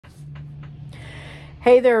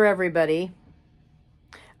Hey there, everybody.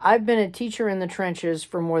 I've been a teacher in the trenches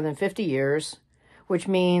for more than 50 years, which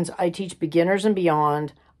means I teach beginners and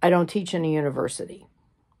beyond. I don't teach in a university.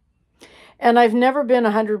 And I've never been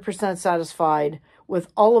 100% satisfied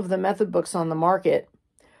with all of the method books on the market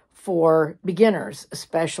for beginners,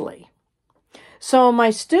 especially. So my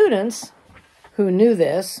students, who knew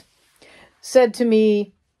this, said to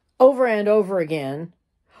me over and over again,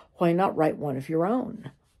 why not write one of your own?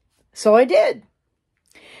 So I did.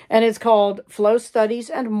 And it's called Flow Studies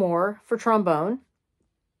and More for Trombone.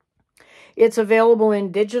 It's available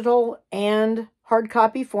in digital and hard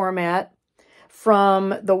copy format from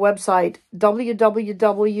the website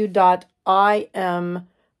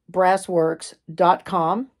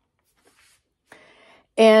www.imbrassworks.com.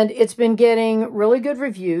 And it's been getting really good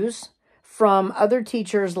reviews from other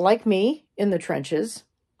teachers like me in the trenches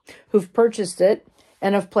who've purchased it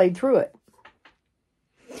and have played through it.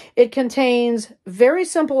 It contains very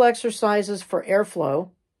simple exercises for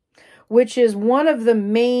airflow, which is one of the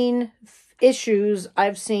main issues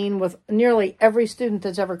I've seen with nearly every student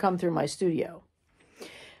that's ever come through my studio.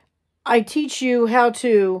 I teach you how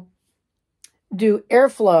to do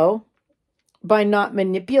airflow by not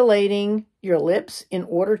manipulating your lips in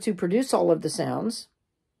order to produce all of the sounds,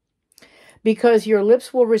 because your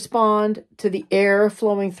lips will respond to the air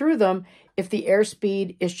flowing through them if the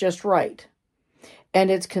airspeed is just right. And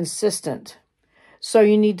it's consistent. So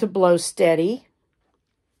you need to blow steady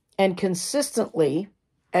and consistently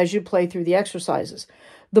as you play through the exercises.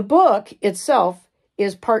 The book itself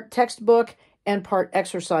is part textbook and part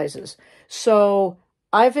exercises. So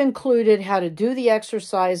I've included how to do the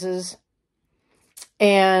exercises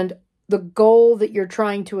and the goal that you're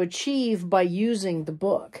trying to achieve by using the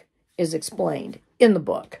book is explained in the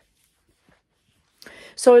book.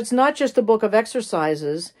 So it's not just a book of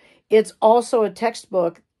exercises. It's also a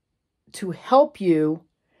textbook to help you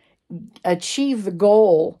achieve the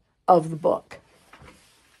goal of the book.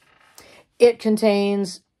 It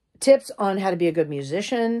contains tips on how to be a good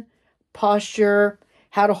musician, posture,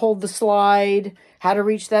 how to hold the slide, how to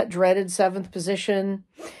reach that dreaded 7th position.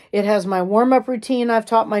 It has my warm-up routine I've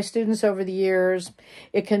taught my students over the years.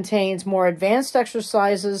 It contains more advanced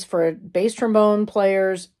exercises for bass trombone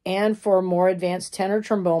players and for more advanced tenor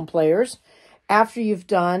trombone players after you've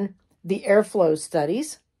done the airflow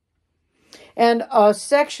studies, and a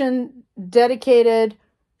section dedicated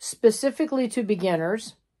specifically to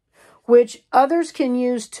beginners, which others can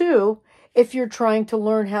use too if you're trying to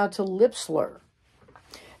learn how to lip slur,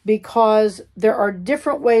 because there are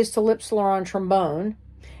different ways to lip slur on trombone,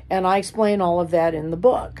 and I explain all of that in the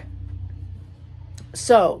book.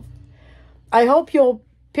 So I hope you'll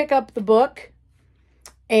pick up the book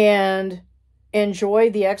and enjoy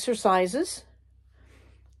the exercises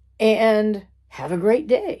and have a great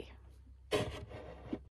day.